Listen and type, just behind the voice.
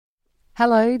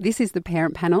Hello, this is the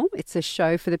Parent Panel. It's a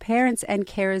show for the parents and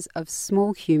carers of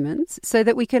small humans so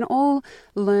that we can all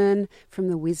learn from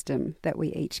the wisdom that we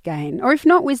each gain. Or if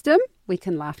not wisdom, we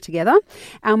can laugh together.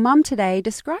 Our mum today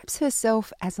describes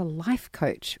herself as a life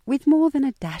coach with more than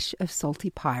a dash of salty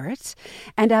pirate.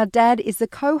 And our dad is the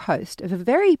co-host of a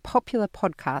very popular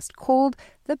podcast called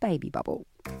The Baby Bubble.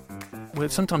 Well,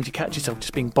 sometimes you catch yourself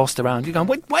just being bossed around. You're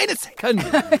going, wait a second.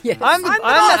 Yes. I'm the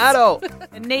adult.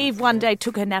 And Neve one day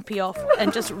took her nappy off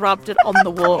and just rubbed it on the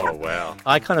wall. Oh, wow.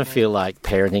 I kind of feel like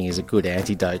parenting is a good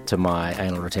antidote to my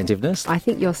anal retentiveness. I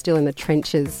think you're still in the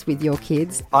trenches with your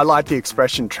kids. I like the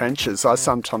expression trenches. I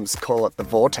sometimes call it the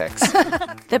vortex.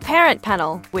 The Parent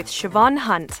Panel with Siobhan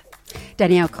Hunt.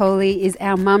 Danielle Colley is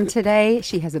our mum today.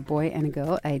 She has a boy and a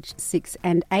girl aged 6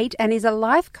 and 8 and is a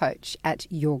life coach at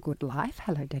Your Good Life.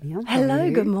 Hello, Danielle. How are Hello,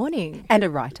 you? good morning. And a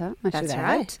writer, I should That's add.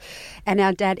 right. And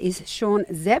our dad is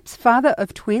Szeps, father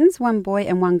of twins, one boy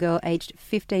and one girl aged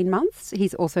 15 months.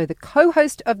 He's also the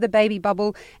co-host of The Baby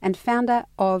Bubble and founder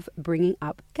of Bringing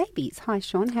Up Gabies. Hi,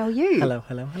 Sean. How are you?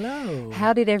 Hello.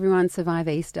 How did everyone survive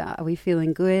Easter? Are we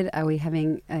feeling good? Are we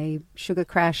having a sugar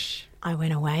crash? I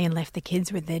went away and left the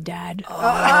kids with their dad.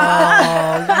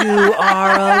 Oh, you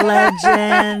are a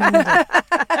legend.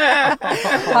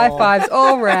 High fives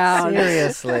all round.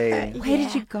 Seriously. Where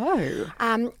did you go?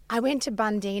 I went to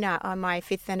Bundeena on my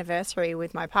 5th anniversary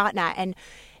with my partner, and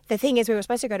the thing is, we were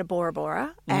supposed to go to Bora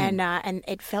Bora, and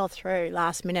it fell through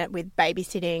last minute with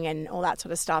babysitting and all that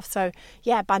sort of stuff. So,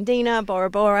 yeah, Bundeena, Bora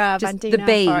Bora, Just Bundeena. the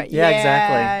B. Yeah,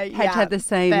 exactly. Had to have the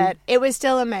same. But it was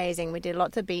still amazing. We did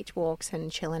lots of beach walks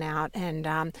and chilling out, and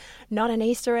not an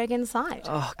Easter egg in sight.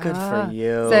 Oh, good for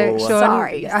you. So, Sean,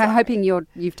 Sorry. I'm hoping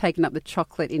you've taken up the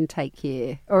chocolate intake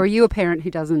here. Or are you a parent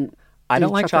who doesn't? I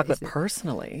don't like chocolate Easter?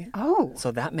 personally. Oh.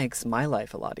 So that makes my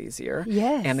life a lot easier.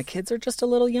 Yes. And the kids are just a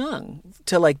little young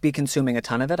to be consuming a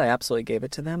ton of it. I absolutely gave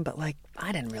it to them, but I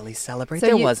didn't really celebrate. So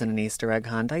there you- wasn't an Easter egg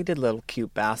hunt. I did little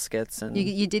cute baskets and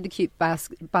You did the cute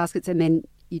baskets and then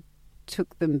you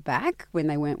took them back when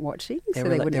they weren't watching, so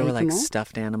they wouldn't there eat were them all?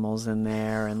 stuffed animals in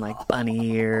there and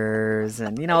bunny ears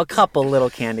and a couple little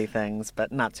candy things, but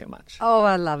not too much. Oh,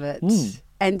 I love it.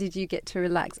 And did you get to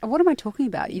relax? Oh, what am I talking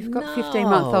about? You've got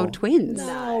 15-month-old twins.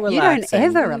 No, you don't relaxing.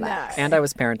 ever relax. And I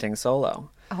was parenting solo.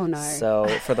 Oh, no. So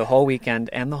for the whole weekend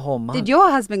and the whole month. Did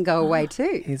your husband go away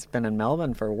too? He's been in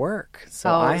Melbourne for work. So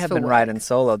Oh, I it's have for been work. riding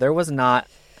solo.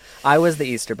 I was the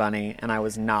Easter bunny, and I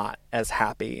was not as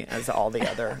happy as all the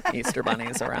other Easter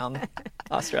bunnies around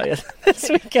Australia this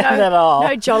weekend at all.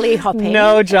 No jolly hopping.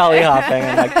 No jolly hopping.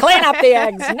 I'm clean up the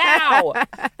eggs now.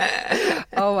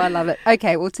 Oh, I love it.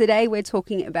 Okay, well, today we're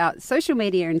talking about social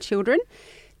media and children,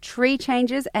 tree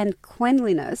changes and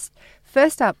cleanliness.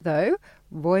 First up, though,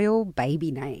 royal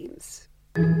baby names.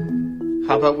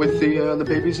 How about with the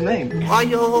baby's name?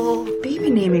 Baby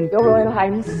naming, Your Royal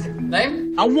Highness.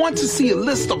 Name? I want to see a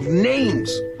list of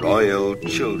names. Royal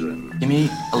children. Give me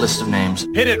a list of names.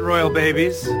 Hit it, royal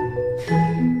babies.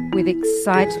 With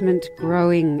excitement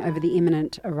growing over the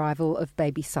imminent arrival of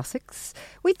baby Sussex,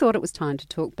 we thought it was time to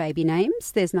talk baby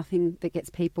names. There's nothing that gets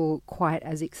people quite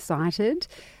as excited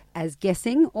as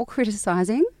guessing or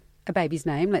criticising a baby's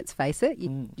name, let's face it.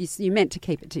 You meant to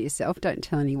keep it to yourself. Don't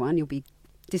tell anyone. You'll be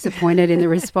disappointed in the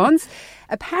response.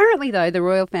 Apparently, though, the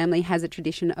royal family has a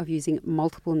tradition of using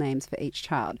multiple names for each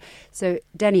child. So,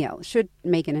 Danielle, should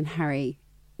Meghan and Harry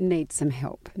need some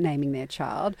help naming their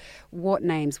child, what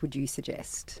names would you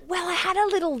suggest? Well, I had a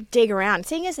little dig around,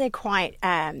 seeing as they're quite,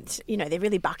 they're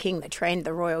really bucking the trend,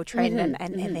 the royal trend,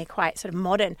 and they're quite sort of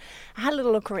modern. I had a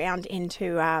little look around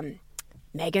into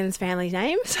Meghan's family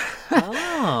names.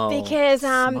 Oh, because,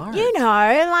 smart.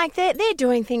 they're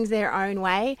doing things their own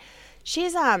way.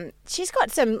 She's got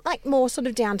some more sort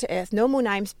of down to earth normal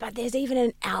names, but there's even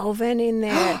an Alvin in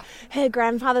there. Her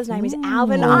grandfather's name is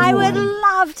Alvin. I would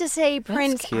love to see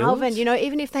Prince cute. Alvin.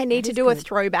 Even if they need to do a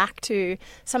throwback to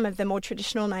some of the more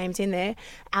traditional names in there.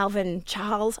 Alvin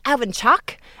Charles, Alvin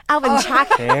Chuck, Alvin Chuck.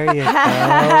 There you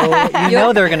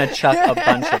go. They're going to chuck a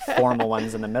bunch of formal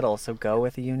ones in the middle, so go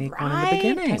with a unique one in the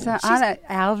beginning. So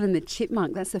Alvin the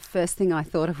chipmunk, that's the first thing I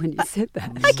thought of when you said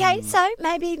that. Okay, so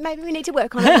maybe we need to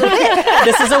work on it a little bit.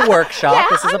 This is a workshop. Yeah,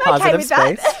 this is I'm a positive okay with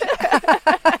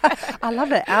that. space. I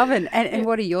love it, Alvin. And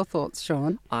what are your thoughts,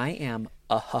 Sean? I am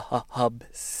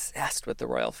obsessed with the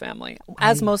royal family,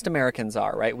 as most Americans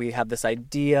are, right? We have this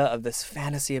idea of this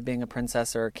fantasy of being a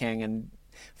princess or a king, and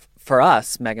for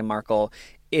us, Meghan Markle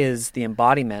is the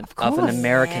embodiment of an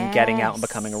American getting out and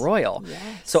becoming a royal. Yes.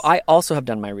 So I also have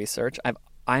done my research.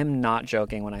 I'm not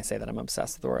joking when I say that I'm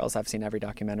obsessed with the royals. I've seen every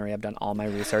documentary. I've done all my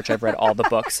research. I've read all the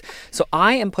books. So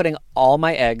I am putting all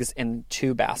my eggs in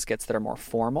 2 baskets that are more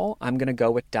formal. I'm going to go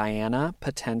with Diana,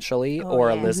 potentially, or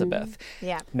Elizabeth.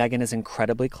 Yeah. Meghan is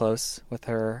incredibly close with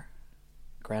her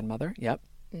grandmother. Yep.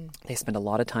 They spend a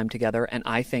lot of time together, and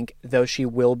I think though she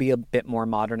will be a bit more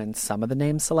modern in some of the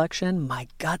name selection, my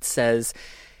gut says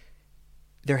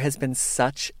there has been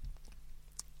such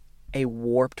a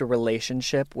warped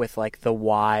relationship with like the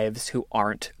wives who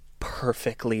aren't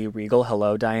perfectly regal.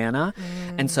 Hello, Diana.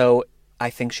 And so I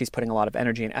think she's putting a lot of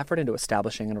energy and effort into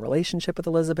establishing a relationship with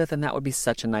Elizabeth, and that would be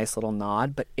such a nice little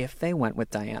nod. But if they went with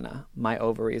Diana, my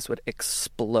ovaries would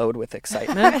explode with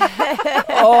excitement.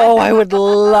 Oh, I would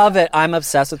love it. I'm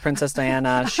obsessed with Princess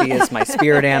Diana. She is my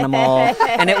spirit animal.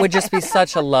 And it would just be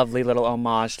such a lovely little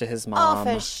homage to his mom.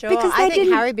 Oh, for sure. Because I they think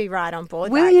didn't- Harry would be right on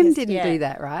board. William didn't do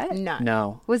that, right?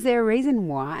 No. Was there a reason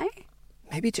why?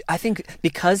 Maybe I think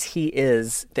because he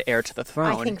is the heir to the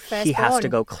throne, I think he has to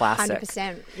firstborn, go classic.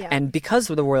 100%, yeah. And because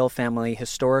the royal family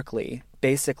historically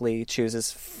basically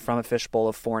chooses from a fishbowl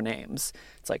of 4 names.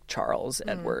 It's like Charles,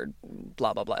 Edward,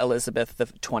 blah, blah, blah, Elizabeth the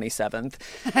 27th.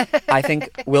 I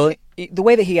think the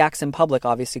way that he acts in public,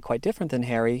 obviously quite different than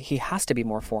Harry. He has to be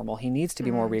more formal. He needs to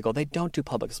be more regal. They don't do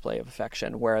public display of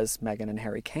affection, whereas Meghan and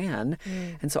Harry can.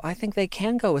 And so I think they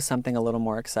can go with something a little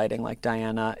more exciting like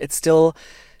Diana. It's still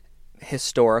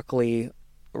historically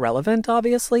relevant,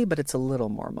 obviously, but it's a little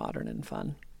more modern and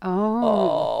fun.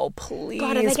 Oh, please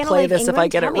God, are they gonna play leave this if I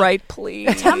England? get Tell it me. right,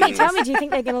 please. Tell me, do you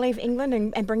think they're going to leave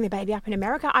England and bring the baby up in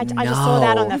America? I just saw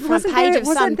that on the front page of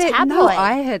some tabloid. No,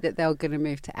 I heard that they were going to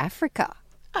move to Africa.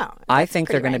 Oh, I think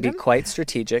they're going to be random. quite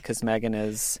strategic because Meghan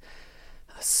is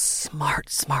a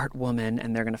smart woman,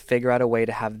 and they're going to figure out a way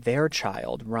to have their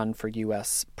child run for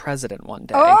U.S. president one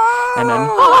day. And then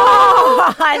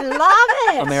I love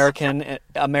it.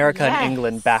 America Yes. and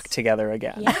England back together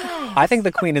again. Yes. I think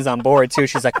the Queen is on board too.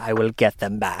 She's like, I will get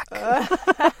them back.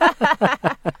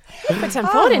 Put some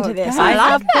thought into this. I I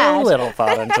love have that. a little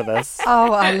thought into this.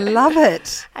 Oh, I love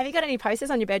it. Have you got any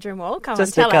posters on your bedroom wall? Come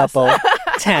Just on, a tell couple. us.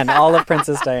 10, all of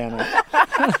Princess Diana.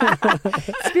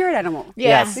 Spirit animal.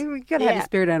 Yes. We've got to have a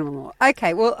spirit animal.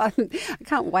 Okay, well, I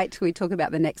can't wait till we talk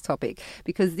about the next topic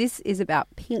because this is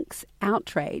about Pink's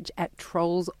outrage at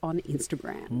trolls on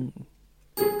Instagram.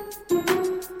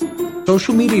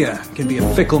 Social media can be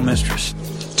a fickle mistress.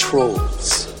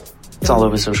 Trolls. It's all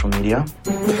over social media.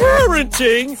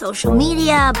 Parenting! Social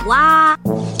media, blah.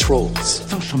 Trolls.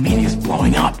 Social media's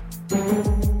blowing up.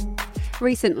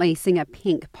 Recently, singer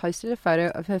Pink posted a photo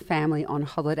of her family on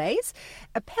holidays.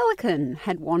 A pelican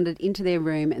had wandered into their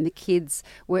room and the kids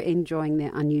were enjoying their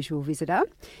unusual visitor.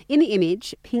 In the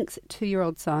image, Pink's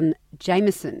 2-year-old son,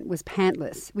 Jameson, was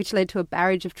pantless, which led to a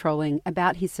barrage of trolling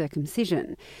about his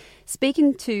circumcision.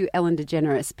 Speaking to Ellen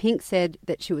DeGeneres, Pink said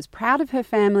that she was proud of her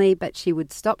family, but she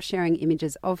would stop sharing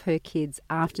images of her kids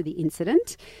after the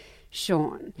incident.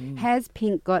 Sean, has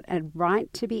Pink got a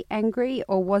right to be angry,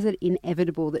 or was it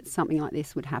inevitable that something like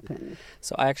this would happen?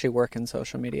 So I actually work in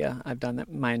social media. I've done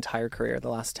that my entire career, the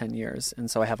last 10 years.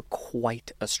 And so I have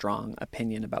quite a strong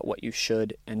opinion about what you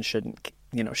should and shouldn't,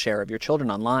 share of your children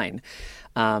online.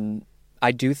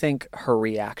 I do think her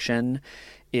reaction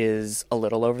is a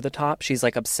little over the top. She's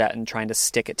like upset and trying to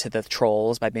stick it to the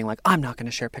trolls by being like, I'm not going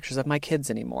to share pictures of my kids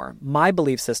anymore. My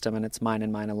belief system, and it's mine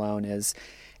and mine alone, is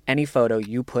any photo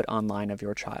you put online of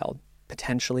your child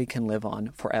potentially can live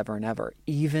on forever and ever,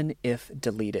 even if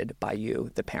deleted by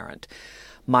you, the parent.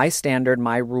 My standard,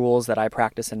 my rules that I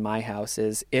practice in my house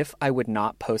is if I would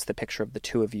not post the picture of the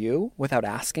two of you without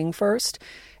asking first,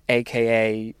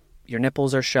 aka your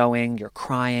nipples are showing, you're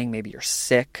crying, maybe you're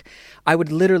sick, I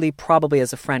would literally probably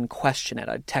as a friend question it.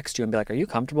 I'd text you and be like, are you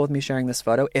comfortable with me sharing this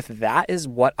photo? If that is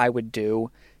what I would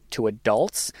do to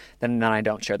adults, then I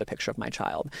don't share the picture of my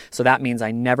child. So that means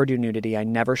I never do nudity. I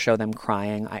never show them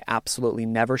crying. I absolutely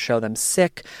never show them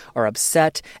sick or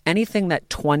upset. Anything that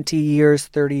 20 years,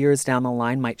 30 years down the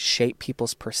line might shape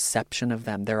people's perception of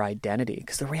them, their identity.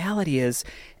 Because the reality is,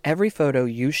 every photo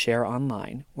you share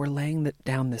online, we're laying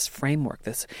down this framework,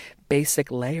 this basic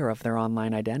layer of their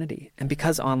online identity. And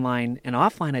because online and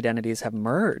offline identities have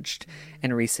merged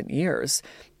in recent years,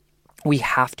 we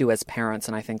have to, as parents,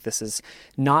 and I think this is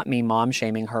not me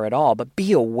mom-shaming her at all, but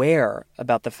be aware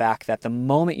about the fact that the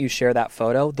moment you share that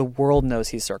photo, the world knows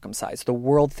he's circumcised. The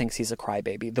world thinks he's a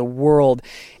crybaby. The world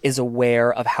is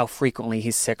aware of how frequently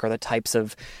he's sick or the types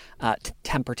of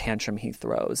temper tantrum he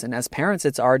throws. And as parents,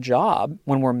 it's our job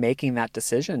when we're making that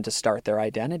decision to start their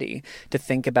identity to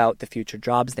think about the future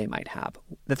jobs they might have.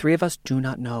 The three of us do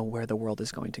not know where the world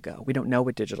is going to go. We don't know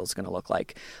what digital is going to look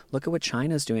like. Look at what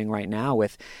China's doing right now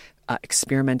with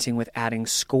experimenting with adding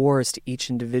scores to each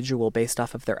individual based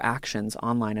off of their actions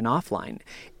online and offline.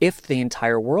 If the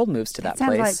entire world moves to that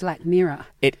place... Sounds like Black Mirror.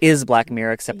 It is Black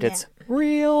Mirror, except it's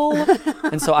real.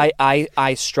 And so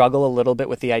I struggle a little bit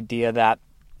with the idea that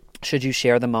should you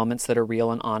share the moments that are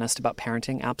real and honest about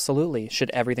parenting? Absolutely.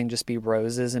 Should everything just be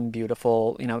roses and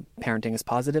beautiful, parenting is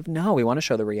positive? No, we want to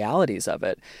show the realities of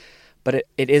it. But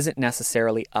it isn't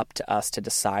necessarily up to us to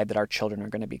decide that our children are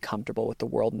going to be comfortable with the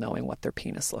world knowing what their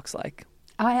penis looks like.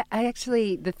 I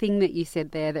actually, the thing that you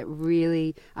said there that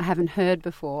really I haven't heard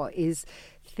before is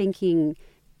thinking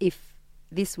if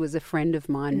this was a friend of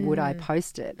mine, would I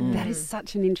post it? That is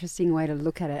such an interesting way to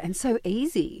look at it and so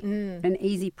easy, an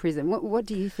easy prism. What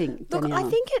do you think, Danielle? Look,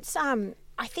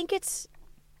 I think it's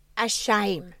a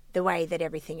shame the way that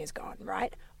everything has gone,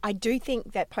 right? I do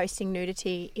think posting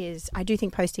nudity is in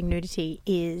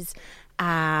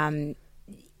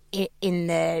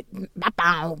the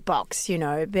box,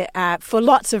 but for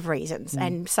lots of reasons,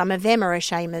 and some of them are a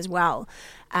shame as well.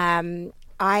 I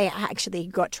actually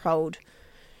got trolled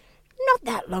not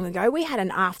that long ago. We had an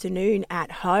afternoon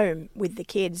at home with the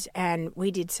kids and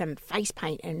we did some face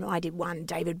paint, and I did one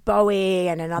David Bowie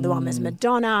and another one was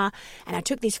Madonna, and I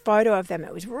took this photo of them.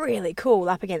 It was really cool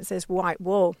up against this white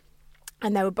wall,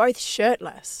 and they were both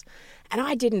shirtless. And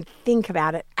I didn't think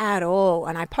about it at all.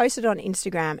 And I posted it on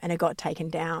Instagram and it got taken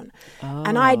down. Oh.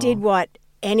 And I did what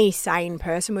any sane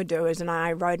person would do, and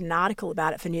I wrote an article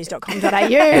about it for news.com.au.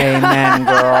 Amen,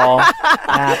 girl.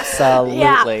 Absolutely.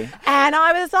 Yeah. And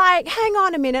I was like, hang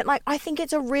on a minute. I think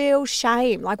it's a real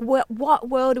shame. What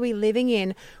world are we living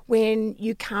in when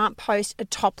you can't post a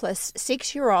topless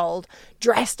 6-year-old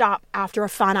dressed up after a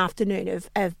fun afternoon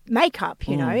of makeup,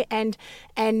 you know? And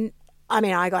I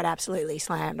mean, I got absolutely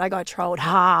slammed. I got trolled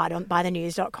hard by the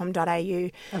news.com.au.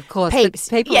 Of course, peeps.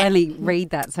 But people only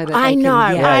read that so that I they know.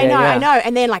 I know.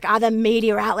 And then other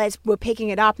media outlets were picking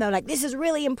it up and they were like, this is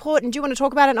really important. Do you want to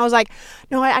talk about it? And I was like,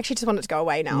 no, I actually just want it to go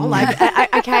away now.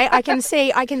 Okay, I can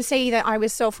see that I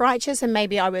was self-righteous and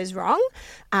maybe I was wrong.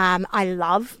 I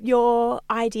love your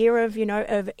idea of,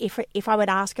 of if I would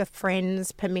ask a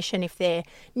friend's permission if their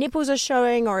nipples are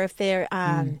showing or if they're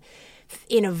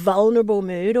in a vulnerable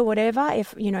mood or whatever,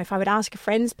 if I would ask a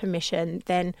friend's permission,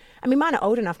 then, I mean, mine are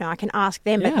old enough now, I can ask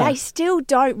them, but they still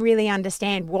don't really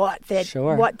understand what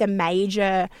the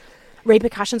major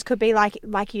repercussions could be,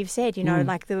 like you've said,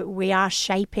 we are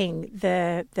shaping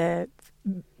the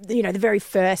very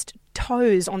first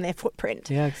toes on their footprint.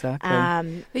 Yeah, exactly.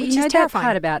 But you know that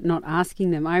part about not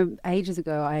asking them. Ages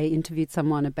ago, I interviewed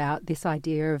someone about this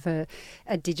idea of a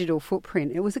digital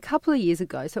footprint. It was a couple of years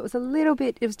ago, so it was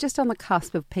just on the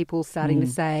cusp of people starting to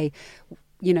say,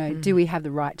 do we have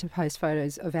the right to post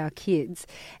photos of our kids?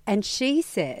 And she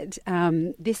said,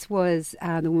 this was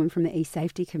the woman from the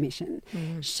E-Safety Commission.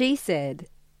 She said,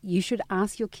 you should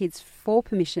ask your kids for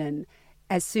permission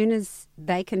as soon as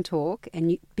they can talk,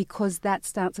 because that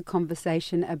starts a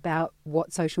conversation about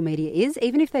what social media is,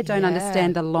 even if they don't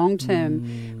understand the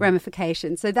long-term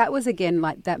ramifications. So that was, again,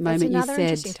 like that moment you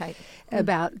said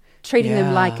about treating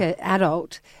them like an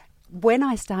adult. When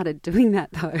I started doing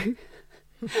that, though,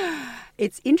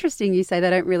 it's interesting you say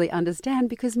they don't really understand,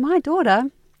 because my daughter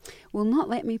will not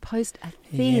let me post a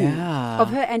thing of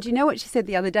her. And you know what she said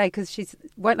the other day? Because she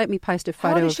won't let me post a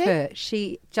photo of her.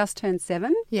 She just turned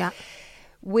 7. Yeah.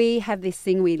 We have this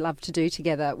thing we love to do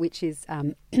together, which is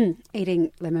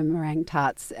eating lemon meringue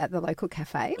tarts at the local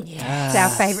cafe. Yes. It's our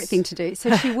favourite thing to do.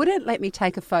 So she wouldn't let me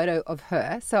take a photo of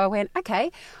her. So I went,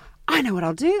 okay, I know what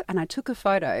I'll do. And I took a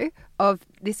photo of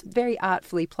this very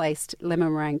artfully placed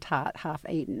lemon meringue tart, half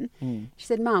eaten. She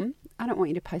said, Mum, I don't want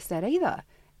you to post that either.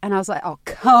 And I was like, oh,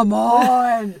 come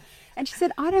on. And she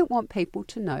said, I don't want people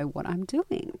to know what I'm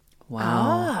doing.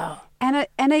 Wow. And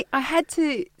I had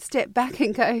to step back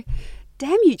and go,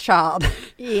 damn you, child.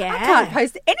 Yeah. I can't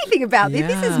post anything about this.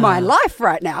 This is my life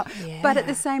right now. Yeah. But at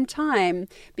the same time,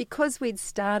 because we'd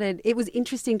started, it was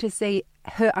interesting to see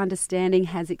her understanding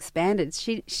has expanded.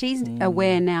 She's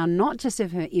aware now not just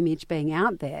of her image being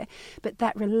out there, but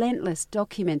that relentless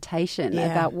documentation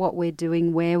about what we're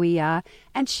doing, where we are,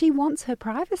 and she wants her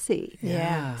privacy.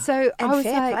 Yeah. So and I was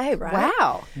fair like, play, right?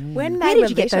 wow. When where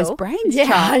did you get those brains,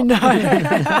 child? I know.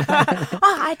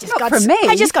 I just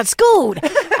got schooled.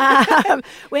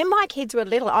 When my kids were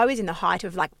little, I was in the height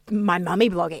of my mummy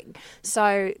blogging.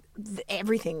 So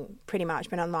everything pretty much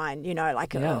been online,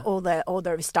 all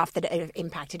the stuff that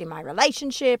impacted in my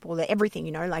relationship, everything,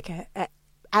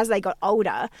 as they got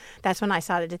older, that's when I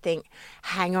started to think,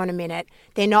 hang on a minute,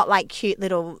 they're not like cute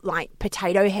little like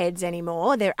potato heads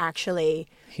anymore. They're actually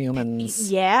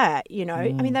humans. Yeah, you know,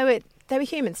 I mean, they were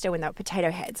humans still when they were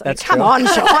potato heads. That's come true. on,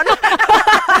 Sean.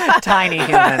 Tiny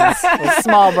humans with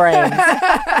small brains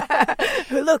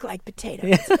who look like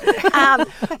potatoes.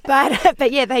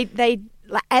 But yeah, they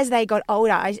as they got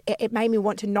older, it made me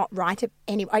want to not write it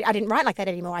anymore. I didn't write like that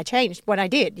anymore. I changed what I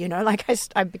did. You know, like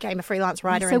I became a freelance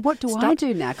writer. So what do I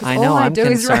do now? I know, I'm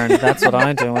concerned. That's what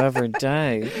I do every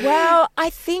day. Well, I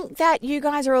think that you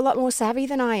guys are a lot more savvy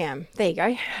than I am. There you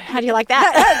go. How do you like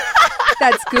that?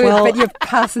 That's good, but you're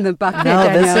passing the buck there, No,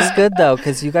 Danielle. this is good, though,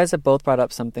 because you guys have both brought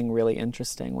up something really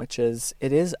interesting, which is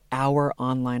it is our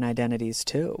online identities,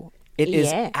 too. It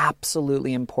is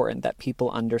absolutely important that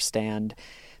people understand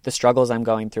the struggles I'm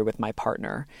going through with my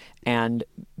partner and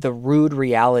the rude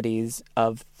realities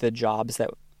of the jobs that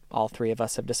all three of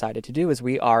us have decided to do is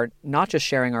we are not just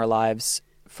sharing our lives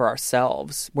for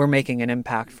ourselves. We're making an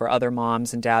impact for other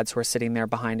moms and dads who are sitting there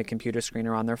behind a computer screen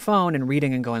or on their phone and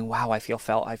reading and going, wow, I feel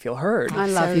felt, I feel heard. I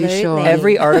love you, Sean.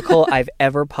 Every article I've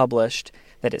ever published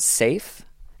that is safe,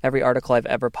 every article I've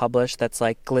ever published that's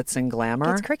like glitz and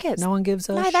glamour. It's crickets. No one gives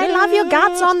a shit. No, they love your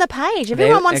guts on the page.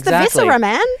 Everyone wants the viscera,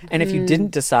 man. And if you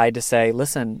didn't decide to say,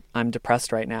 listen, I'm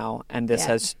depressed right now and this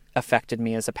has affected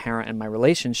me as a parent in my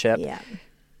relationship,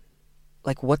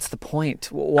 like, what's the point?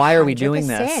 Why are we doing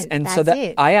this? And so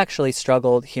that I actually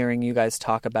struggled hearing you guys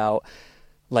talk about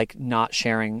like not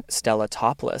sharing Stella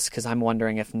topless because I'm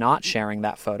wondering if not sharing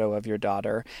that photo of your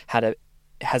daughter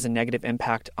has a negative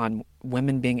impact on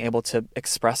women being able to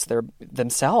express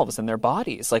themselves and their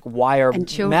bodies. Like, why are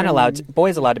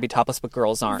boys allowed to be topless, but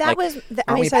girls aren't? That like,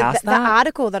 was, past the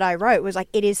article that I wrote was like,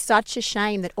 it is such a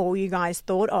shame that all you guys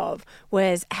thought of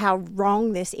was how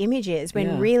wrong this image is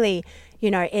when really, you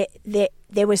know,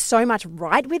 there was so much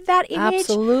right with that image.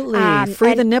 Absolutely.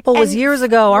 Free the nipple was years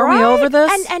ago. Aren't we over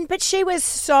this? But she was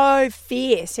so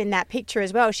fierce in that picture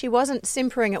as well. She wasn't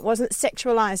simpering. It wasn't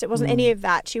sexualized. It wasn't any of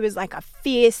that. She was like a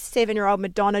fierce 7-year-old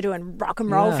Madonna doing rock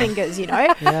and roll fingers, you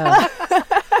know? Yeah.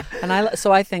 And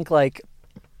I think like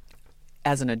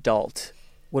as an adult,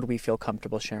 would we feel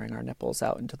comfortable sharing our nipples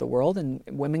out into the world? And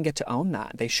women get to own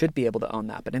that. They should be able to own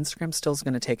that. But Instagram still is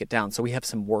going to take it down. So we have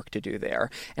some work to do there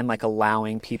and like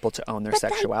allowing people to own their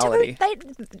sexuality.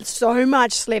 So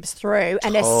much slips through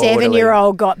and a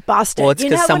 7-year-old got busted. Well, it's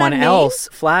because someone else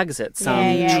flags it.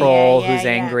 Some troll who's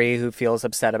angry, who feels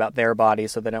upset about their body,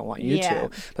 so they don't want you to.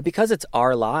 But because it's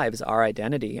our lives, our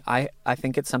identity, I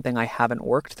think it's something I haven't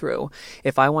worked through.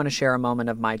 If I want to share a moment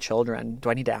of my children, do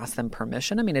I need to ask them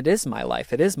permission? I mean, it is my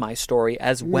life. It is my story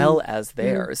as well as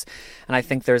theirs. And I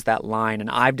think there's that line. And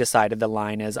I've decided the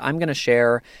line is I'm going to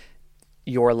share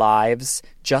your lives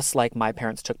just like my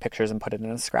parents took pictures and put it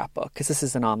in a scrapbook, because this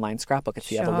is an online scrapbook. It's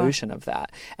the evolution of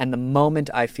that. And the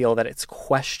moment I feel that it's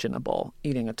questionable,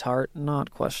 eating a tart, not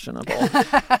questionable.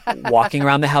 Walking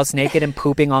around the house naked and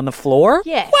pooping on the floor,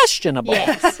 questionable.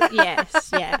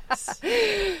 Yes.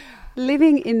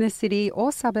 Living in the city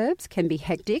or suburbs can be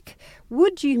hectic.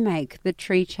 Would you make the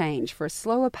tree change for a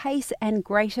slower pace and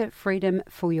greater freedom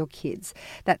for your kids?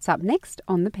 That's up next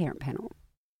on the Parent Panel.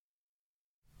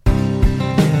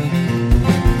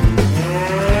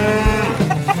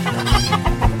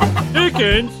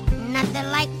 Dickens! Nothing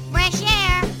like fresh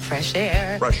air. Fresh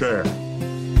air. Fresh air.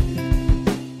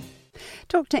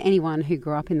 Talk to anyone who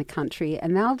grew up in the country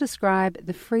and they'll describe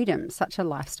the freedom such a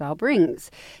lifestyle brings.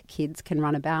 Kids can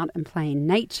run about and play in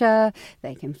nature.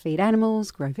 They can feed animals,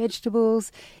 grow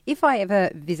vegetables. If I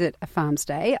ever visit a farm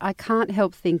stay, I can't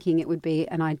help thinking it would be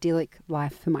an idyllic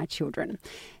life for my children.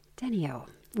 Danielle,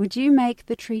 would you make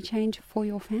the tree change for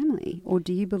your family? Or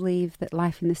do you believe that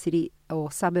life in the city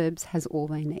or suburbs has all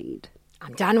they need?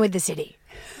 I'm done with the city.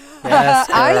 Yes,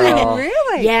 girl.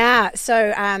 Really? Yeah.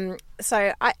 So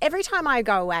every time I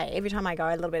go away, every time I go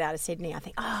a little bit out of Sydney, I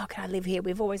think, oh, can I live here?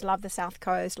 We've always loved the South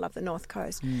Coast, loved the North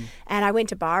Coast. And I went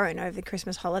to Byron over the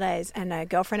Christmas holidays, and a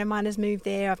girlfriend of mine has moved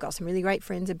there. I've got some really great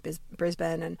friends in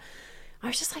Brisbane. And I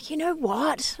was just like, you know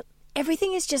what?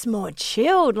 Everything is just more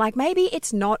chilled. Like, maybe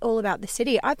it's not all about the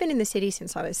city. I've been in the city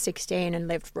since I was 16 and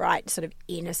lived right sort of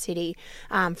in a city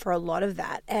for a lot of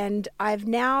that. And I've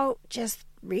now just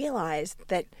realised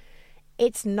that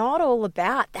it's not all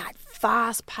about that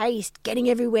fast-paced, getting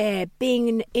everywhere,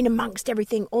 being in amongst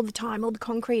everything all the time, all the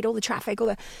concrete, all the traffic, all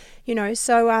the, you know.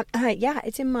 So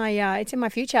it's in my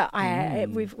future.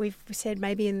 We've said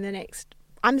maybe in the next.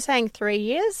 I'm saying 3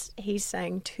 years. He's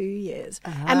saying 2 years,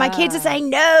 and my kids are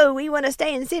saying no. We want to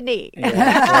stay in Sydney.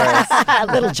 Yeah,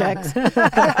 Little jerks.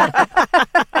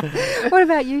 What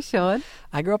about you, Sean?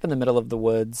 I grew up in the middle of the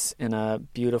woods in a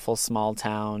beautiful small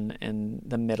town in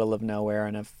the middle of nowhere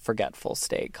in a forgetful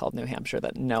state called New Hampshire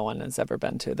that no one has ever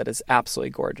been to, that is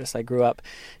absolutely gorgeous. I grew up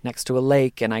next to a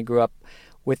lake, and I grew up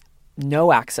with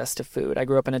no access to food. I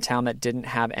grew up in a town that didn't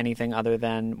have anything other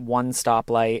than one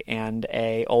stoplight and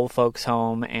a old folks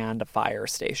home and a fire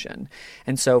station.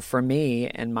 And so for me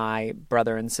and my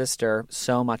brother and sister,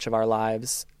 so much of our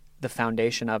lives, the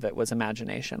foundation of it was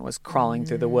imagination, was crawling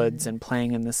through the woods and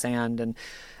playing in the sand and,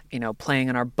 playing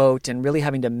in our boat and really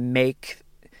having to make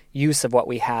use of what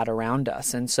we had around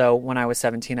us. And so when I was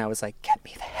 17, I was like, get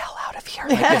me the hell out of here.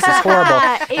 Like, this is horrible.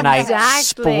 Exactly. And I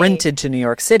sprinted to New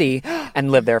York City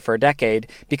and lived there for a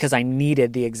decade because I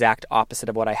needed the exact opposite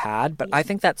of what I had. But I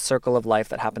think that circle of life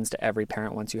that happens to every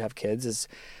parent once you have kids is,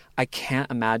 I can't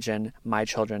imagine my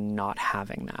children not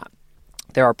having that.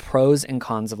 There are pros and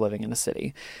cons of living in a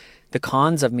city. The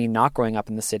cons of me not growing up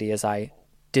in the city is I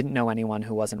didn't know anyone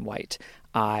who wasn't white.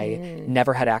 I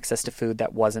never had access to food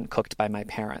that wasn't cooked by my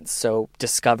parents. So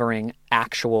discovering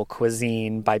actual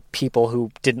cuisine by people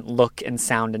who didn't look and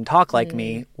sound and talk like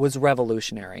me was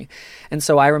revolutionary. And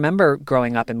so I remember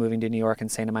growing up and moving to New York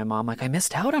and saying to my mom, like, I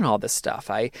missed out on all this stuff.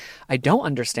 I don't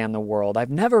understand the world. I've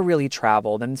never really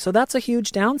traveled. And so that's a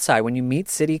huge downside. When you meet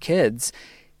city kids,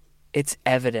 it's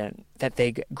evident that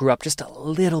they grew up just a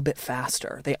little bit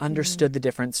faster. They understood the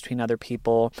difference between other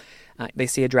people. They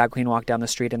see a drag queen walk down the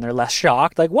street and they're less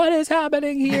shocked, like, what is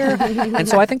happening here? And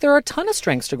so I think there are a ton of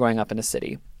strengths to growing up in a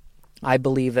city. I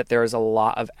believe that there is a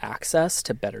lot of access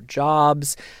to better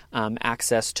jobs,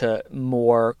 access to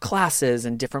more classes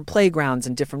and different playgrounds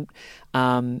and different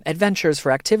adventures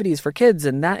for activities for kids.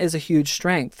 And that is a huge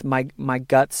strength. My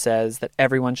gut says that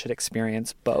everyone should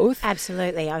experience both.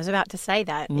 Absolutely. I was about to say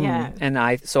that. Yeah. And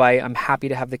I'm happy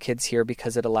to have the kids here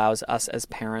because it allows us as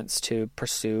parents to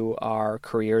pursue our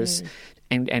careers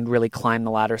and really climb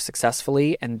the ladder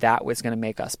successfully. And that was going to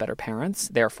make us better parents.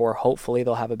 Therefore, hopefully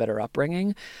they'll have a better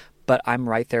upbringing. But I'm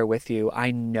right there with you.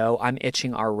 I know I'm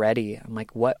itching already. I'm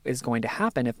like, what is going to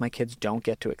happen if my kids don't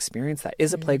get to experience that?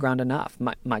 Is a playground enough?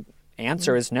 My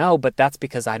answer is no, but that's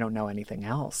because I don't know anything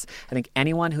else. I think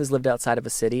anyone who's lived outside of a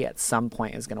city at some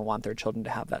point is going to want their children to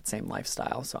have that same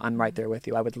lifestyle. So I'm right there with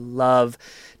you. I would love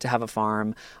to have a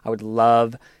farm. I would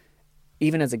love,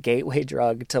 even as a gateway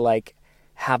drug, to like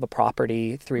have a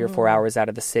property 3 or 4 hours out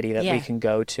of the city that we can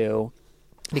go to.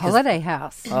 Holiday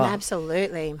house.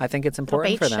 Absolutely. I think it's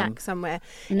important for them. Beach shack somewhere.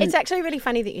 It's actually really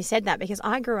funny that you said that because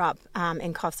I grew up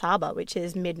in Coffs Harbour, which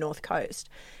is mid-North Coast,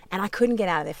 and I couldn't get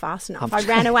out of there fast enough. I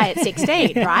ran away at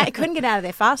 16, right? I couldn't get out of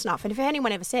there fast enough. And if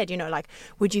anyone ever said, like,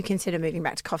 would you consider moving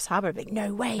back to Coffs Harbour? I'd be like,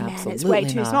 no way, man. Absolutely it's way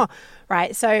too not. small.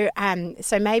 Right? So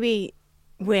maybe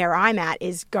where I'm at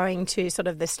is going to sort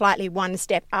of the slightly one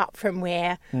step up from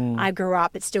where I grew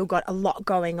up. It's still got a lot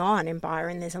going on in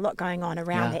Byron. There's a lot going on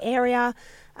around the area.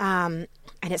 And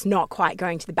it's not quite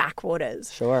going to the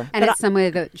backwaters. Sure. And it's somewhere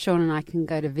that Sean and I can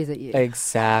go to visit you.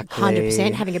 Exactly.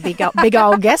 100%. Having a big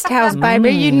old guest house,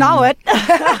 baby. You know it.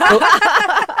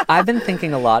 I've been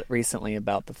thinking a lot recently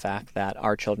about the fact that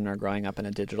our children are growing up in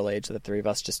a digital age that the three of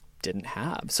us just didn't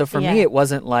have. So for me, it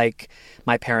wasn't like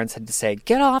my parents had to say,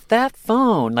 get off that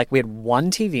phone. Like we had one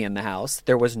TV in the house.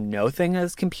 There was no thing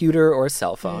as computer or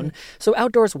cell phone. So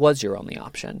outdoors was your only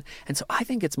option. And so I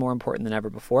think it's more important than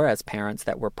ever before as parents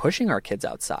that we're pushing our kids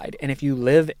outside. And if you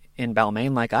live in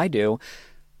Balmain like I do,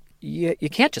 you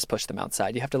can't just push them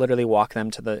outside. You have to literally walk them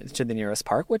to the nearest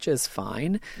park, which is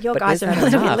fine. Your guys are a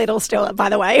little bit little still, by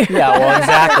the way. Yeah, well,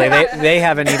 exactly. They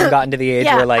haven't even gotten to the age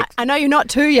where like... I know you're not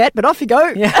 2 yet, but off you go.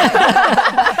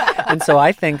 Yeah. And so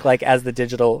I think like as the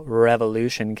digital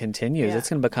revolution continues, it's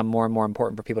going to become more and more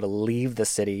important for people to leave the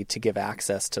city to give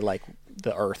access to like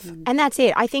the earth. And that's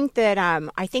it. I think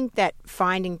that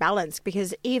finding balance,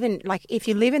 because even like if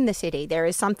you live in the city, there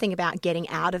is something about getting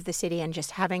out of the city and just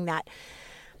having that.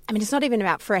 I mean, it's not even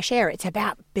about fresh air. It's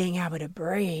about being able to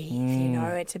breathe,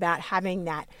 It's about having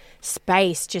that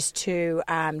space just to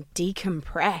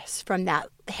decompress from that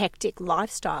hectic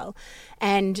lifestyle.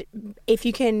 And if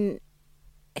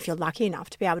you're lucky enough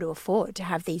to be able to afford to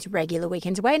have these regular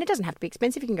weekends away, and it doesn't have to be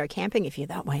expensive. You can go camping if you're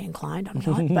that way inclined. I'm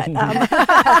not, but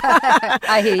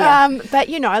I hear you. But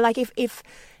like if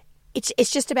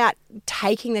it's just about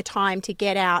taking the time to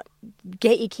get out,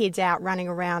 get your kids out running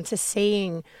around, to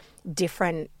seeing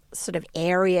different sort of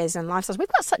areas and lifestyles. We've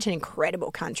got such an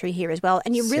incredible country here as well,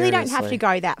 and you really don't have to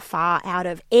go that far out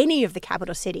of any of the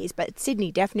capital cities, but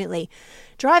Sydney definitely.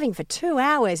 Driving for 2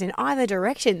 hours in either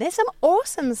direction, there's some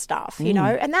awesome stuff,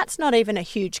 and that's not even a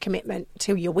huge commitment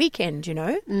to your weekend,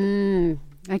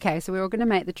 Okay, so we're all going to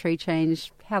make the tree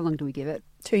change. How long do we give it?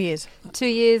 2 years. 2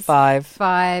 years?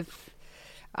 5.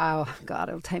 Oh, God,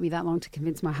 it'll take me that long to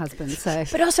convince my husband. So,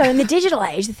 But also in the digital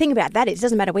age, the thing about that is it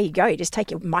doesn't matter where you go. You just take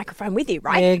your microphone with you,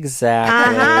 right?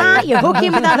 Exactly. You hook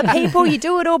in with other people. You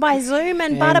do it all by Zoom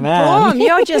and bada boom.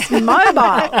 You're just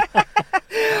mobile.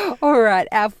 All right,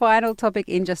 our final topic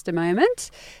in just a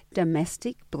moment.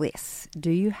 Domestic bliss.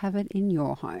 Do you have it in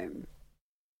your home?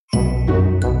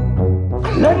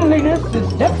 Cleanliness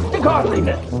is next to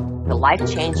godliness. The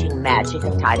life-changing magic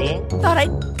of tidying. Thought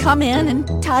I'd come in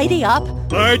and tidy up.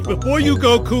 All right, before you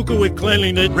go cuckoo with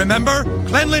cleanliness, remember,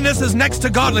 cleanliness is next to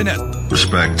godliness.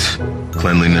 Respect,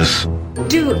 cleanliness.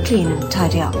 Do clean and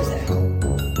tidy up there.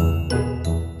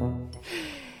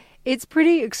 It's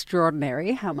pretty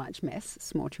extraordinary how much mess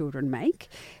small children make.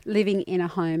 Living in a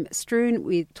home strewn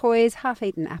with toys,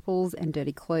 half-eaten apples and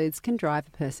dirty clothes can drive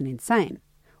a person insane.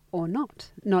 Or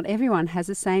not. Not everyone has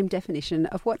the same definition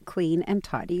of what clean and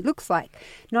tidy looks like.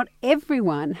 Not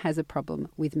everyone has a problem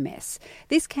with mess.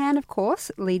 This can, of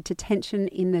course, lead to tension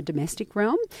in the domestic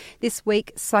realm. This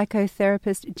week,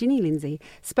 psychotherapist Ginny Lindsay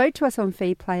spoke to us on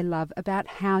Feed, Play, Love about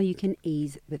how you can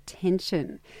ease the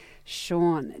tension.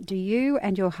 Sean, do you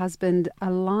and your husband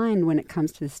align when it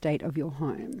comes to the state of your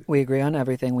home? We agree on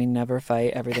everything. We never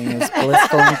fight. Everything is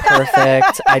blissful and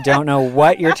perfect. I don't know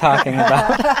what you're talking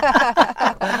about.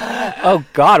 Oh,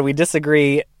 God, we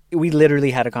disagree. We literally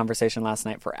had a conversation last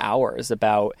night for hours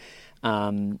about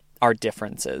our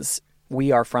differences.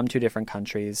 We are from two different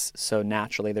countries, so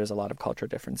naturally there's a lot of cultural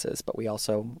differences, but we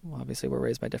also obviously were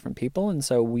raised by different people, and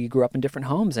so we grew up in different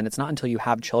homes, and it's not until you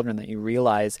have children that you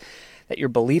realize that your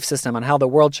belief system on how the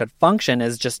world should function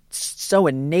is just so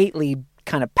innately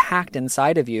kind of packed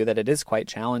inside of you that it is quite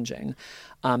challenging.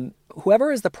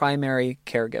 Whoever is the primary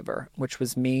caregiver, which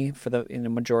was me for the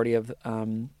majority of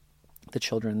the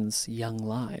children's young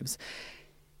lives,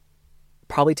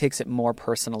 probably takes it more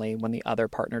personally when the other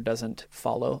partner doesn't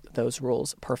follow those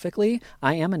rules perfectly.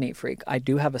 I am a neat freak. I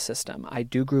do have a system. I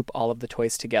do group all of the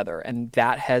toys together, and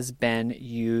that has been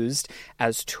used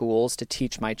as tools to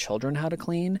teach my children how to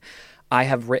clean. I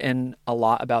have written a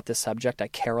lot about this subject. I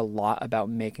care a lot about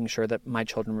making sure that my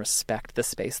children respect the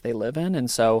space they live in,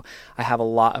 and so I have a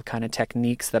lot of kind of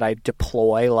techniques that I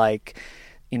deploy, like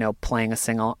playing a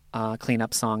single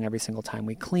cleanup song every single time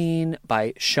we clean,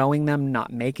 by showing them,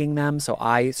 not making them. So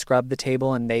I scrub the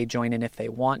table and they join in if they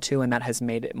want to, and that has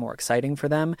made it more exciting for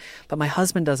them. But my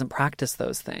husband doesn't practice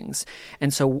those things.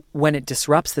 And so when it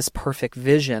disrupts this perfect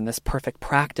vision, this perfect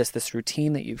practice, this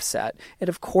routine that you've set, it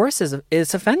of course is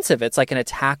offensive. It's like an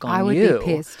attack on you. I would be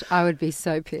pissed. I would be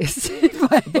so pissed.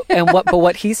 But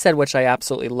what he said, which I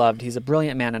absolutely loved, he's a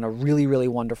brilliant man and a really, really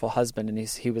wonderful husband. And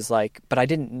he was like, but I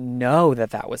didn't know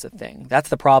that was a thing. That's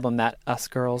the problem that us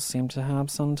girls seem to have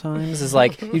sometimes, is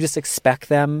like you just expect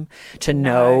them to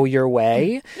know your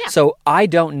way. Yeah. So I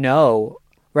don't know.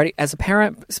 Right? As a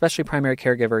parent, especially primary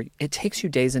caregiver, it takes you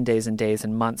days and days and days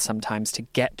and months sometimes to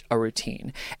get a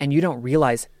routine. And you don't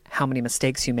realize how many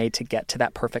mistakes you made to get to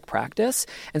that perfect practice.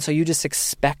 And so you just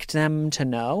expect them to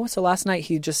know. So last night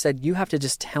he just said, you have to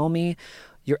just tell me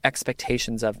your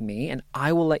expectations of me, and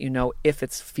I will let you know if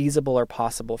it's feasible or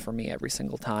possible for me every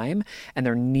single time. And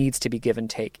there needs to be give and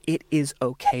take. It is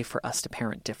okay for us to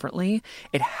parent differently.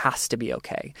 It has to be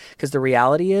okay. Because the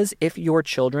reality is, if your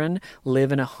children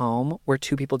live in a home where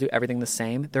two people do everything the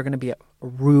same, they're going to be a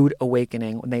rude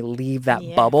awakening when they leave that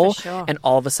bubble. Sure. And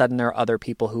all of a sudden there are other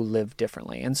people who live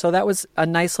differently. And so that was a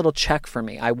nice little check for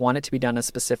me. I want it to be done a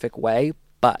specific way,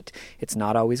 but it's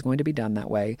not always going to be done that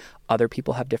way. Other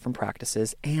people have different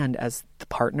practices. And as the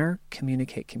partner,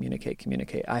 communicate.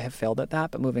 I have failed at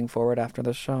that, but moving forward after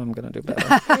this show, I'm going to do better.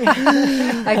 Okay.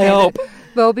 I hope.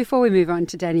 Well, before we move on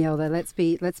to Danielle, though, let's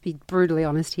be brutally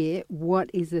honest here.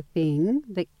 What is the thing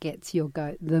that gets your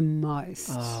goat the most?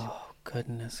 Oh,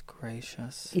 goodness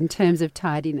gracious. In terms of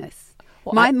tidiness.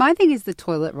 Well, my thing is the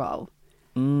toilet roll.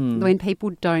 When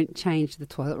people don't change the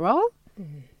toilet roll,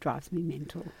 drives me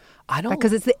mental.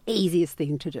 Because it's the easiest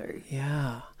thing to do.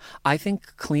 Yeah. I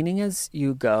think cleaning as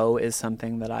you go is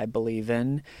something that I believe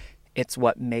in. It's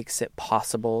what makes it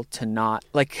possible to not,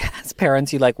 like, as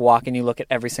parents, you walk and you look at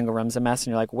every single room's a mess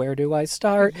and you're like, where do I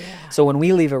start? Yeah. So when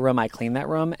we leave a room, I clean that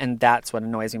room. And that's what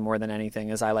annoys me more than anything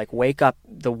is I wake up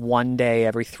the one day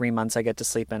every 3 months I get to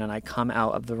sleep in, and I come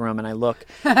out of the room and I look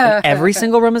and every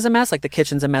single room is a mess. Like the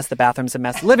kitchen's a mess, the bathroom's a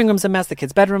mess, the living room's a mess, the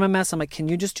kid's bedroom a mess. I'm like, can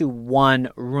you just do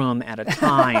one room at a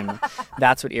time?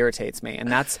 That's what irritates me.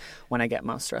 And that's when I get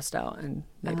most stressed out and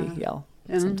maybe yell.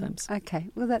 Sometimes. Okay.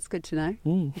 Well, that's good to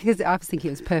know. Because I was thinking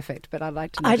it was perfect, but I'd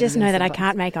like to know. I just know that I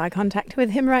can't make eye contact with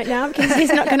him right now because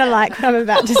he's not going to like what I'm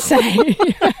about to say.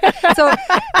 So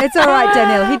it's all right,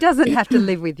 Danielle. He doesn't have to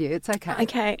live with you. It's okay.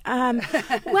 Okay.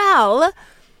 Well,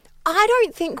 I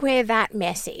don't think we're that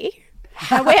messy.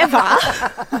 However,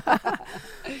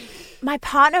 my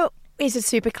partner is a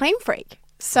super clean freak.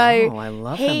 So I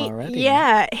love him already.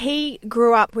 Yeah, he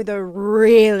grew up with a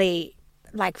really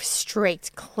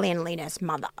strict cleanliness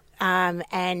mother.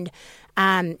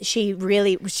 She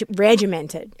really was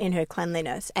regimented in her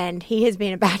cleanliness. And he has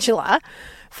been a bachelor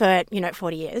for,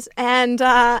 40 years.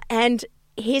 And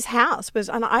his house was,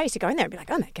 and I used to go in there and be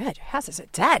like, oh my God, your house is so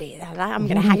dirty. I'm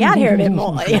going to hang out here a bit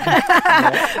more.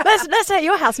 Let's stay at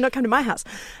your house and not come to my house.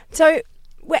 So,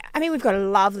 we've got a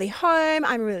lovely home.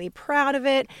 I'm really proud of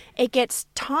it. It gets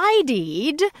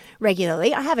tidied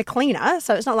regularly. I have a cleaner,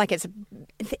 so it's not like it's,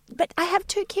 but I have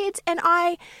 2 kids and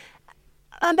I'm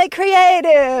a bit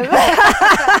creative.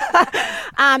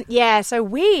 So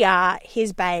we are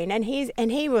his bane, and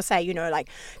he will say,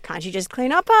 can't you just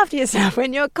clean up after yourself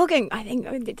when you're cooking? I think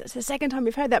it's the second time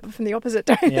we've heard that from the opposite.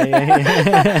 And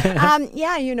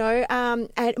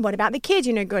what about the kids?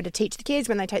 Got to teach the kids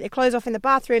when they take their clothes off in the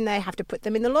bathroom, they have to put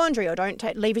them in the laundry, or don't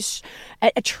leave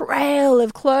a trail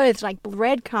of clothes like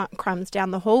breadcrumbs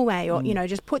down the hallway, or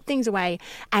just put things away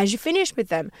as you finish with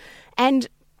them. And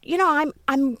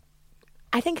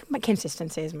I think my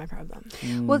consistency is my problem.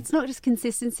 Well, it's not just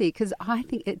consistency, because I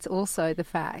think it's also the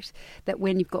fact that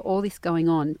when you've got all this going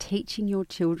on, teaching your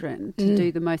children to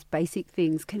do the most basic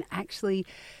things can actually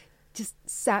just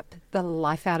sap the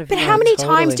life out of you. But how many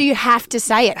times do you have to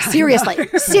say it? Seriously.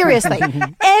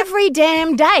 Every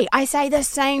damn day I say the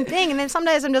same thing. And then some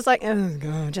days I'm just like, oh,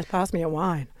 God, just pass me a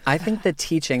wine. I think the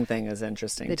teaching thing is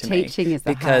interesting to me. The teaching is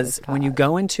the hardest part. When you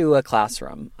go into a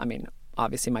classroom,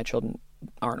 obviously my children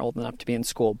aren't old enough to be in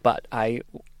school, but I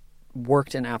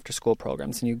worked in after-school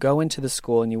programs, and you go into the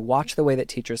school and you watch the way that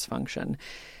teachers function.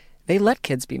 They let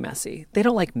kids be messy. They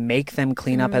don't make them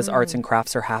clean up as arts and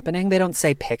crafts are happening. They don't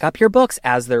say pick up your books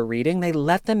as they're reading. They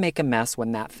let them make a mess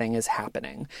when that thing is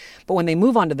happening. But when they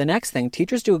move on to the next thing,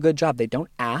 teachers do a good job. They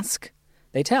don't ask,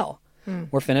 they tell.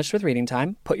 We're finished with reading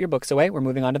time. Put your books away. We're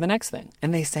moving on to the next thing.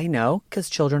 And they say no,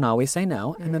 because children always say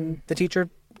no. And then the teacher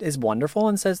is wonderful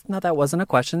and says, no, that wasn't a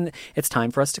question. It's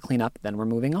time for us to clean up. Then we're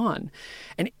moving on.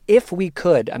 And if we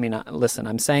could, listen,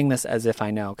 I'm saying this as if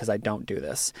I know, because I don't do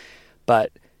this,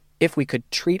 but if we could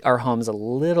treat our homes a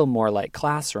little more like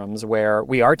classrooms where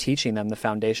we are teaching them the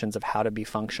foundations of how to be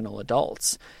functional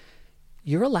adults,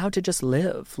 you're allowed to just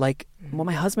live. What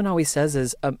my husband always says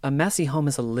is a messy home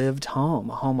is a lived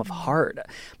home, a home of heart.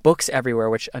 Books everywhere,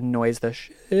 which annoys the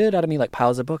shit out of me, like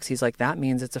piles of books. He's like, that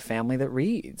means it's a family that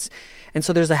reads. And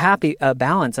so there's a happy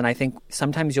balance. And I think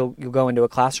sometimes you'll go into a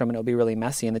classroom and it'll be really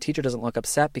messy and the teacher doesn't look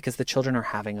upset because the children are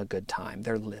having a good time.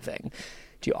 They're living.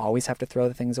 Do you always have to throw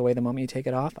the things away the moment you take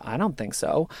it off? I don't think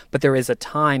so. But there is a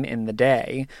time in the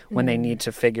day when they need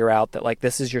to figure out that,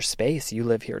 this is your space. You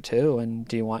live here too. And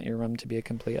do you want your room to be a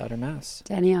complete, utter mess?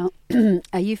 Danielle,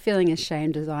 are you feeling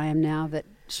ashamed as I am now that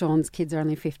Sean's kids are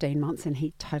only 15 months and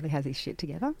he totally has his shit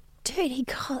together? Dude, he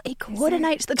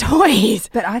coordinates the toys.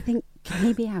 But I think, can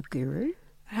he be our guru?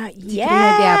 Yes. Can he be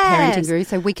our parenting guru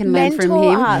so we can learn from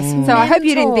him? Us. So I hope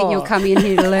you didn't think you'll come in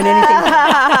here to learn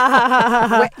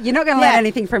anything. You're not going to learn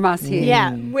anything from us here.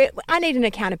 Yeah, I need an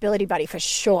accountability buddy for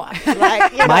sure.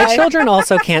 My children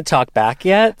also can't talk back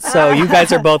yet, so you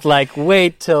guys are both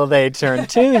wait till they turn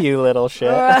 2, you little shit.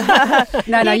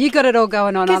 No, you got it all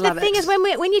going on. I love it. Because the thing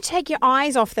is, when you take your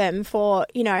eyes off them for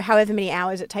however many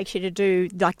hours it takes you to do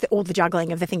all the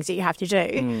juggling of the things that you have to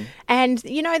do, and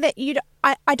that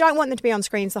I don't want them to be on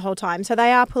screens the whole time. So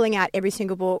they are pulling out every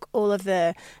single book, all of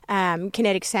the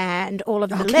kinetic sand, all of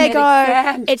the Lego.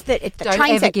 Sand. It's the don't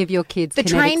train ever set. give your kids the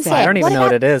kinetic train sand. set. I don't even know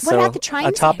what it is. What about the train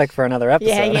a topic for another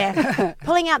episode. Yeah.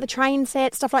 Pulling out the train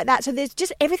set, stuff like that. So there's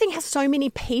just everything has so many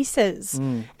pieces,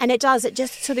 and it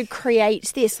just sort of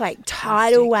creates this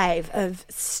tidal wave of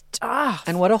stuff.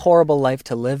 And what a horrible life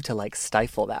to live to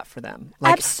stifle that for them.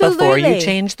 Absolutely. Before you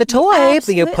change the toy,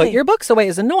 you put your books away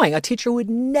is annoying. A teacher would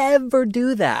never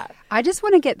do that. I just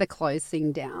want to get the clothes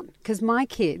thing down because my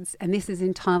kids, and this is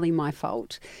entirely my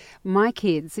fault, my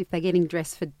kids, if they're getting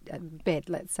dressed for bed,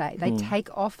 let's say, they take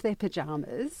off their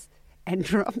pajamas and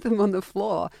drop them on the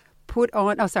floor.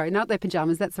 Not their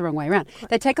pajamas, that's the wrong way around.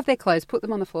 They take off their clothes, put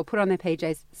them on the floor, put on their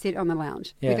PJs, sit on the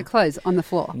lounge with the clothes on the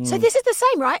floor. So this is the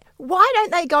same, right? Why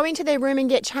don't they go into their room and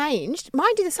get changed?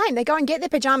 Mine do the same. They go and get their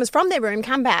pajamas from their room,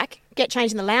 come back, get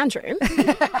changed in the lounge room.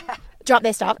 Drop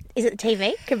their stuff. Is it the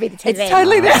TV? Could be the TV. It's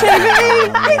totally the TV.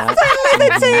 It's totally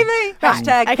the TV.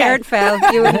 Hashtag parent fail.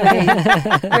 You and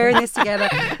me. We're in this together.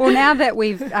 Well, now that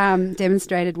we've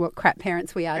demonstrated what crap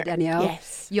parents we are, Danielle,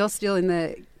 yes. You're still in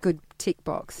the good tick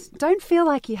box. Don't feel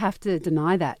like you have to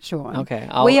deny that, Sean. Okay.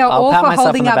 We are I'll all pat for myself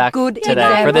holding on the up back good today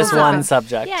examples. for this one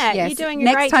subject. Yeah, Yes. you're doing a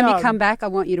Next great time job. you come back, I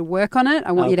want you to work on it.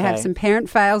 I want you to have Okay. some parent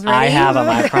fails ready. I have them,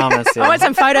 I promise you. I want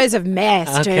some photos of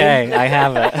mess, dude. Okay, I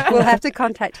have it. We'll have to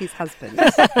contact his husband.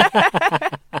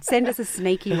 Send us a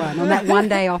sneaky one on that one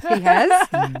day off he has.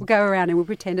 We'll go around and we'll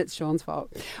pretend it's Sean's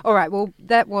fault. All right, well,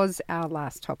 that was our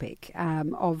last topic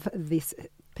of this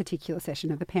particular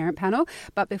session of the Parent Panel.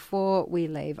 But before we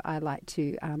leave, I'd like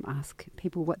to ask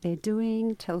people what they're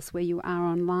doing. Tell us where you are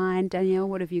online. Danielle,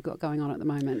 what have you got going on at the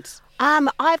moment?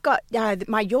 I've got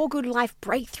my Your Good Life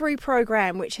Breakthrough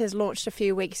program, which has launched a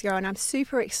few weeks ago, and I'm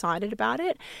super excited about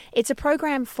it. It's a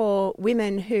program for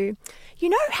women who, you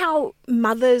know how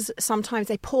mothers sometimes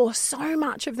they pour so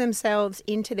much of themselves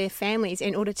into their families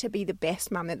in order to be the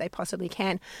best mum that they possibly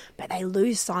can, but they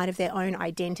lose sight of their own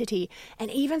identity and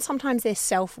even sometimes their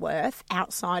self-worth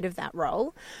outside of that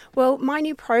role. Well, my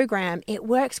new program, it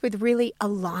works with really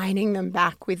aligning them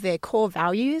back with their core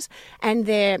values and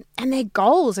their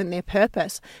goals and their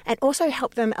purpose, and also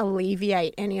help them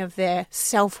alleviate any of their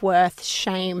self-worth,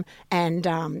 shame, and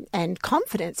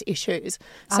confidence issues.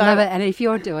 I love it. And if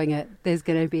you're doing it, there's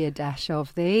going to be a dash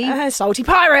of the salty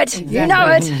pirate. Exactly. You know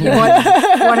it. You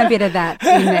want a bit of that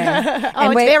in there.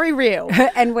 Oh, it's very real.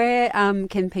 And where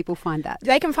can people find that?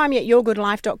 They can find me at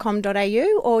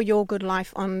yourgoodlife.com.au or Your Good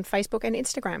Life on Facebook and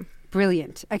Instagram.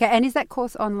 Brilliant. Okay, and is that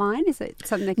course online? Is it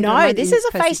something they can do No, online this in is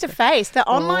a person? face-to-face. The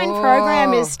online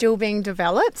program is still being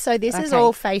developed, so this is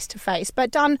all face-to-face,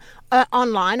 but done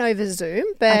online over Zoom,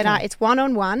 but it's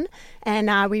one-on-one,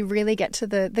 and we really get to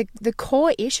the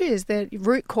core issues, the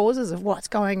root causes of what's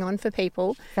going on for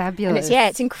people. Fabulous. And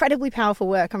it's incredibly powerful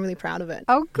work. I'm really proud of it.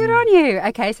 Oh, good on you.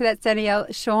 Okay, so that's Danielle.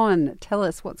 Sean, tell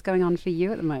us what's going on for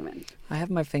you at the moment. I have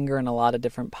my finger in a lot of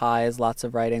different pies, lots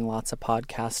of writing, lots of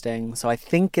podcasting. So I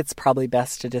think it's probably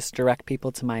best to just direct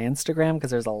people to my Instagram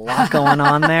because there's a lot going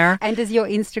on there. And does your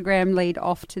Instagram lead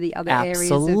off to the other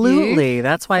areas of you? Absolutely.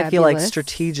 That's why I feel like Fabulous.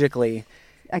 strategically,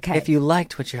 Okay. if you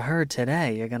liked what you heard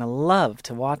today, you're going to love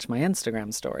to watch my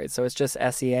Instagram stories. So it's just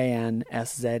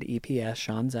SeanSzeps,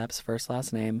 Sean Szeps, first,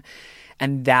 last name.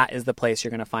 And that is the place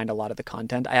you're going to find a lot of the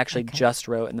content. I actually just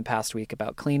wrote in the past week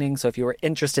about cleaning. So if you were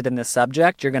interested in this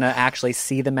subject, you're going to actually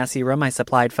see the messy room. I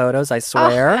supplied photos, I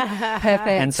swear. Perfect.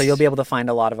 And so you'll be able to find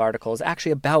a lot of articles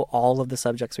actually about all of the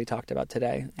subjects we talked about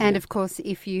today. And of course,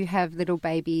 if you have little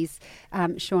babies,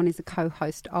 Sean is a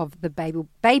co-host of the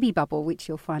Baby Bubble, which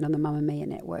you'll find on the Mamamia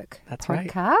Network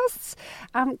podcasts.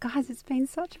 Right. Guys, it's been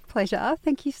such a pleasure.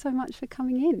 Thank you so much for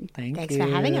coming in. Thanks for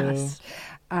having us.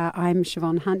 I'm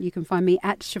Siobhan Hunt. You can find me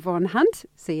at Siobhan Hunt.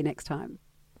 See you next time.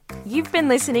 You've been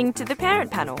listening to The Parent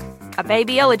Panel, a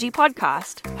babyology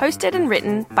podcast, hosted and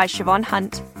written by Siobhan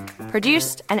Hunt,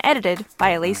 produced and edited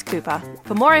by Elise Cooper.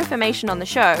 For more information on the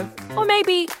show, or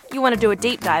maybe you want to do a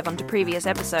deep dive onto previous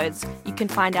episodes, you can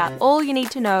find out all you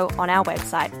need to know on our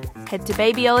website. Head to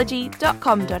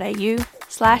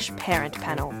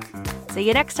babyology.com.au/parentpanel. See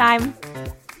you next time.